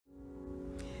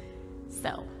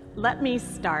So let me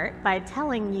start by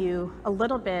telling you a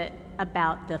little bit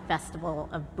about the Festival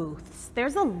of Booths.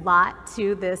 There's a lot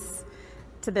to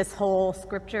this whole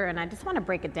scripture, and I just want to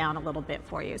break it down a little bit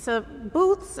for you. So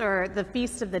booths, or the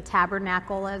Feast of the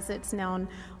Tabernacle as it's known,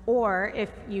 or if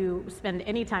you spend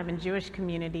any time in Jewish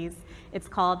communities, it's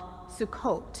called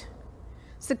Sukkot.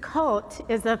 Sukkot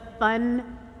is a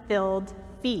fun-filled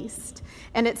feast,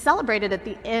 and it's celebrated at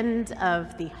the end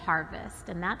of the harvest,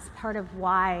 and that's part of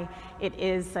why it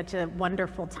is such a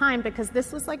wonderful time, because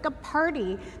this was like a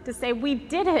party to say, we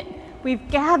did it, we've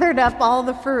gathered up all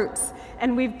the fruits,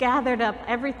 and we've gathered up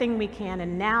everything we can,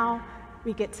 and now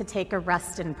we get to take a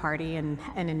rest and party and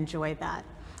enjoy that.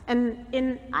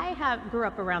 And I grew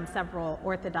up around several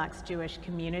Orthodox Jewish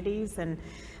communities, and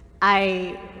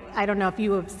I don't know if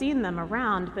you have seen them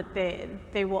around, but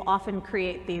they will often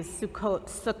create these Sukkot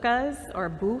sukkahs, or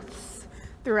booths,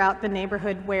 throughout the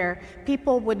neighborhood where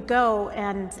people would go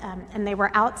and they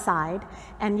were outside,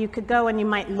 and you could go and you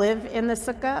might live in the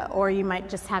sukkah, or you might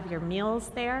just have your meals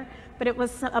there. But it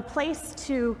was a place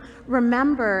to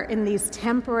remember in these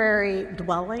temporary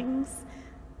dwellings,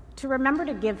 to remember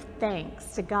to give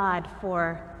thanks to God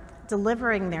for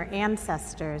delivering their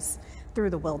ancestors through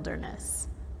the wilderness.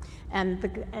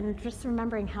 And just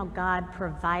remembering how God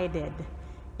provided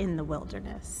in the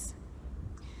wilderness.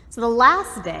 So the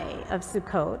last day of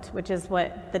Sukkot, which is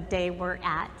what the day we're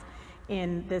at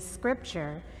in this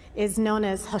scripture, is known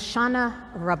as Hoshana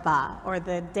Rabbah, or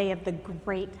the day of the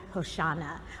Great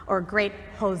Hoshana, or Great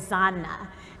Hosanna.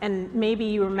 And maybe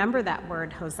you remember that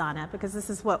word, Hosanna, because this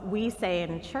is what we say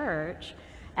in church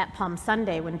at Palm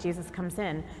Sunday when Jesus comes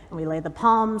in, and we lay the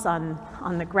palms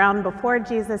on the ground before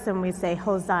Jesus, and we say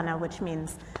Hosanna, which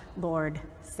means Lord,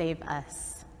 save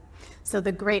us. So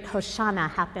the great Hoshana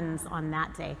happens on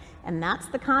that day, and that's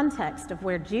the context of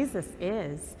where Jesus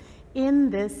is in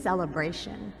this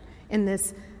celebration, in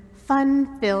this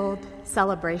fun-filled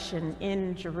celebration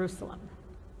in Jerusalem.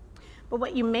 But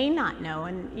what you may not know,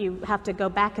 and you have to go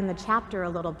back in the chapter a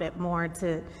little bit more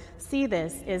to see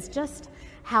this, is just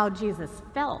how Jesus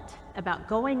felt about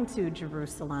going to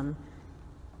Jerusalem.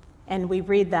 And we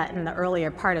read that in the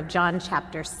earlier part of John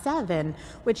chapter 7,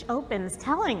 which opens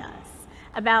telling us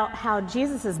about how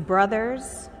Jesus'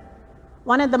 brothers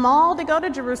wanted them all to go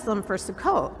to Jerusalem for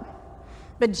Sukkot.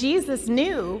 But Jesus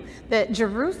knew that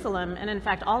Jerusalem, and in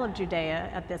fact all of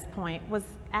Judea at this point, was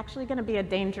actually going to be a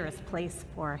dangerous place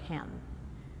for him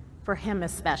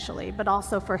especially, but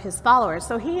also for his followers.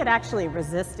 So he had actually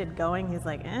resisted going. He's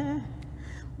like,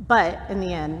 But in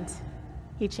the end,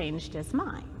 he changed his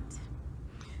mind.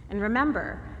 And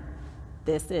remember,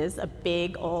 this is a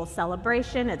big old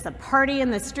celebration. It's a party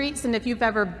in the streets, and if you've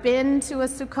ever been to a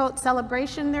Sukkot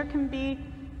celebration, there can be,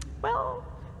 well,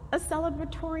 a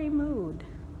celebratory mood,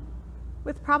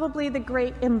 with probably the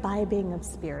great imbibing of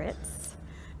spirits.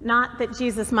 Not that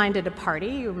Jesus minded a party.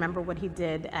 You remember what he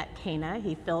did at Cana.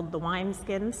 He filled the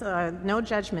wineskin, so no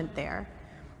judgment there.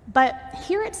 But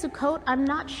here at Sukkot, I'm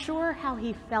not sure how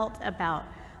he felt about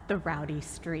the rowdy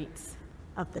streets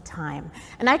of the time.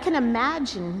 And I can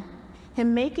imagine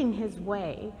him making his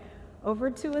way over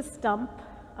to a stump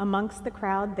amongst the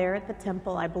crowd there at the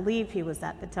temple. I believe he was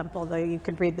at the temple, though you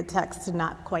could read the text to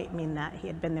not quite mean that. He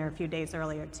had been there a few days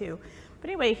earlier, too. But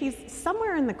anyway, he's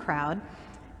somewhere in the crowd,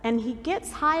 and he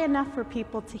gets high enough for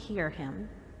people to hear him.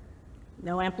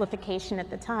 No amplification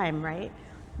at the time, right?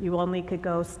 You only could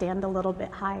go stand a little bit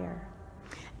higher.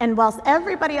 And whilst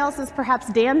everybody else is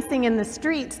perhaps dancing in the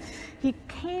streets, he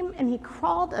came and he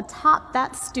crawled atop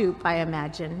that stoop, I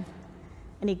imagine,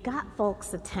 and he got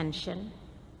folks' attention,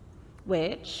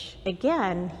 which,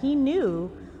 again, he knew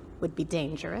would be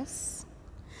dangerous.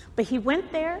 But he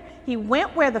went there, he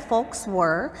went where the folks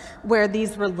were, where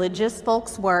these religious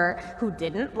folks were who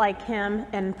didn't like him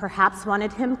and perhaps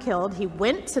wanted him killed. He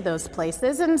went to those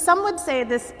places, and some would say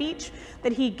this speech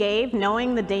that he gave,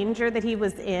 knowing the danger that he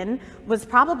was in, was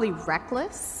probably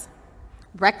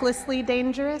recklessly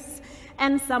dangerous.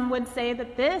 And some would say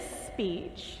that this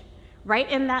speech, right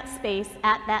in that space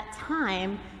at that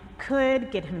time,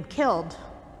 could get him killed.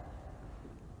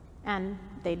 And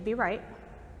they'd be right.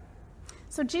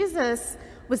 So Jesus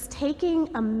was taking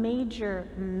a major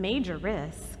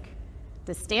risk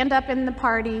to stand up in the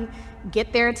party,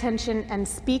 get their attention, and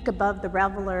speak above the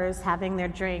revelers, having their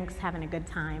drinks, having a good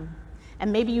time.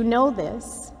 And maybe you know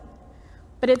this,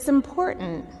 but it's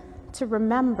important to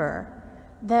remember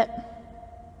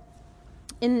that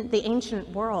in the ancient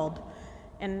world,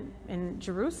 and in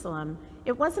Jerusalem,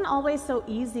 it wasn't always so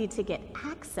easy to get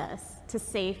access to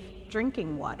safe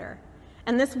drinking water.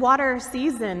 And this water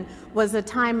season was a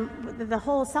time, the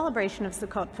whole celebration of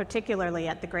Sukkot, particularly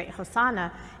at the Great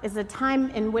Hosanna, is a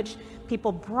time in which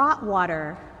people brought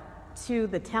water to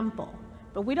the temple.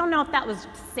 But we don't know if that was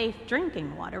safe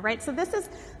drinking water, right? So this is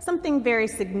something very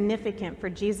significant for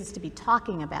Jesus to be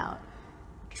talking about,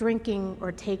 drinking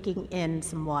or taking in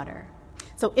some water.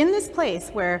 So in this place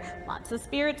where lots of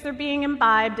spirits are being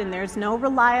imbibed and there's no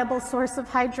reliable source of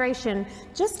hydration,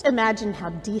 just imagine how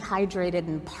dehydrated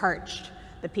and parched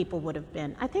the people would have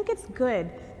been. I think it's good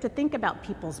to think about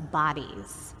people's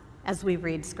bodies as we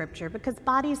read scripture, because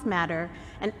bodies matter.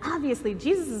 And obviously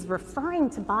Jesus is referring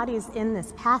to bodies in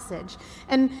this passage.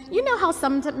 And you know how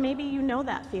sometimes, maybe you know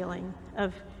that feeling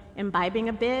of imbibing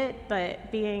a bit,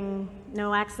 but being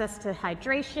no access to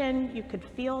hydration. You could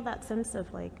feel that sense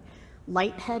of like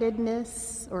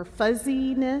lightheadedness or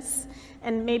fuzziness,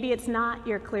 and maybe it's not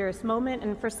your clearest moment,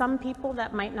 and for some people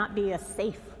that might not be a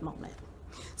safe moment.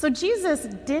 So Jesus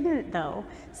didn't, though,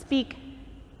 speak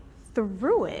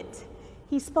through it.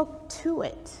 He spoke to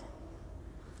it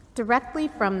directly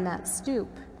from that stoop,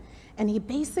 and he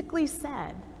basically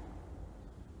said,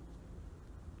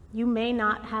 you may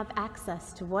not have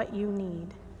access to what you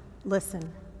need.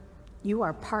 Listen, you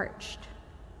are parched.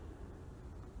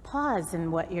 Pause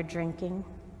in what you're drinking.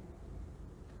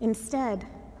 Instead,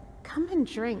 come and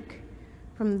drink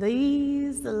from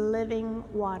these living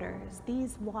waters,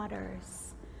 these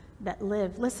waters that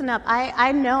live. Listen up,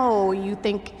 I know you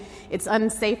think it's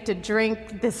unsafe to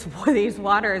drink these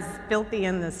waters filthy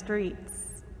in the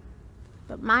streets,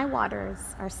 but my waters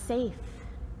are safe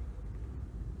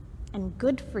and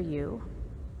good for you.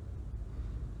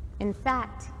 In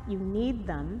fact, you need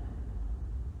them.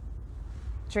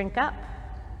 Drink up.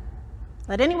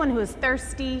 Let anyone who is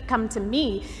thirsty come to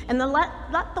me, and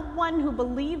let the one who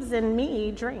believes in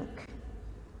me drink.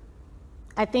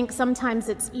 I think sometimes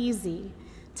it's easy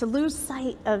to lose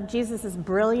sight of Jesus'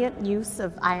 brilliant use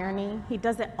of irony. He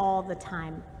does it all the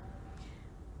time.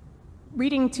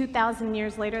 Reading 2,000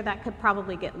 years later, that could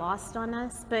probably get lost on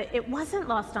us, but it wasn't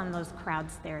lost on those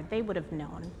crowds there. They would have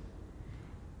known.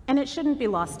 And it shouldn't be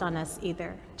lost on us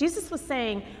either. Jesus was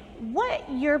saying, what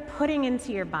you're putting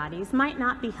into your bodies might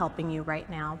not be helping you right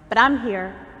now, but I'm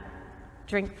here.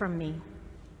 Drink from me.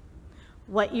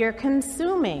 What you're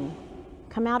consuming,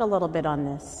 come out a little bit on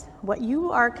this. What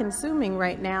you are consuming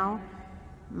right now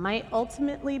might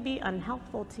ultimately be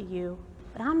unhelpful to you,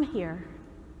 but I'm here.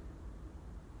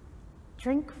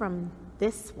 Drink from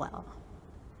this well.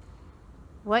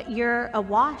 What you're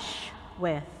awash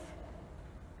with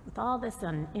all this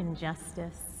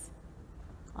injustice,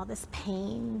 all this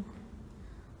pain,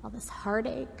 all this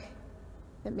heartache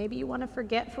that maybe you want to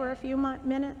forget for a few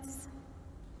minutes.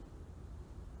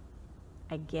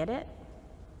 I get it.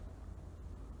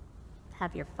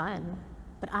 Have your fun,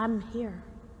 but I'm here.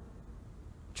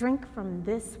 Drink from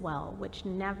this well, which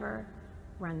never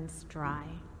runs dry.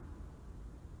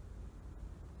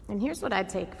 And here's what I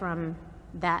take from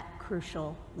that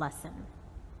crucial lesson.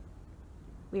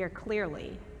 We are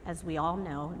clearly, as we all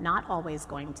know, not always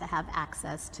going to have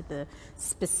access to the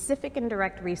specific and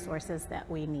direct resources that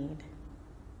we need.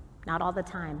 Not all the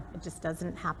time. It just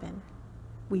doesn't happen.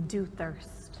 We do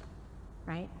thirst,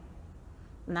 right?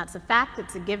 And that's a fact.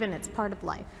 It's a given. It's part of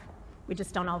life. We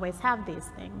just don't always have these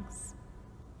things.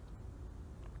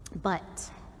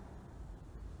 But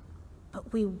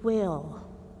we will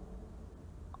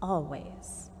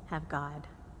always have God.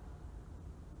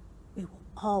 We will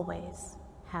always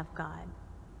have God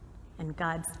and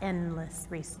God's endless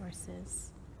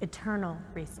resources, eternal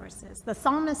resources. The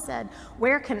psalmist said,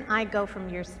 where can I go from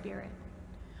your spirit?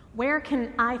 Where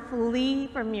can I flee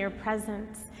from your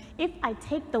presence? If I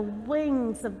take the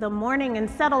wings of the morning and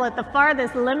settle at the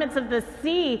farthest limits of the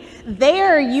sea,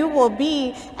 there you will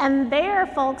be. And there,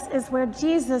 folks, is where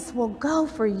Jesus will go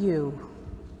for you.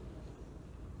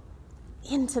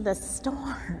 Into the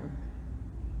storm.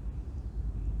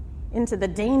 Into the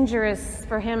dangerous,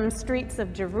 for him, streets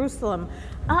of Jerusalem,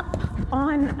 up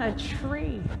on a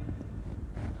tree,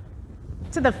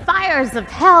 to the fires of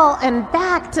hell and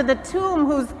back to the tomb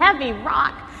whose heavy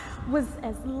rock was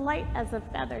as light as a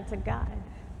feather to God.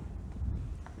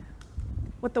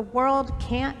 What the world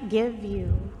can't give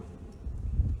you,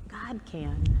 God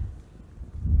can.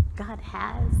 God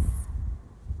has,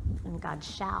 and God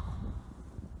shall.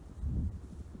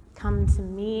 Come to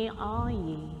me, all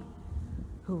ye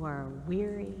who are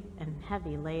weary and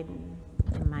heavy laden,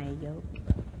 and my yoke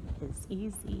is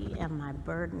easy and my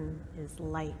burden is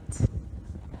light.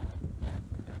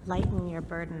 Lighten your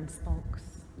burdens, folks.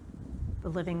 The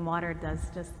living water does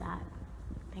just that.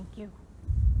 Thank you.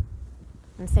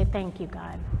 And say, thank you,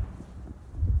 God.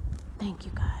 Thank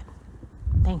you, God.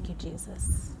 Thank you,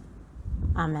 Jesus.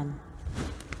 Amen.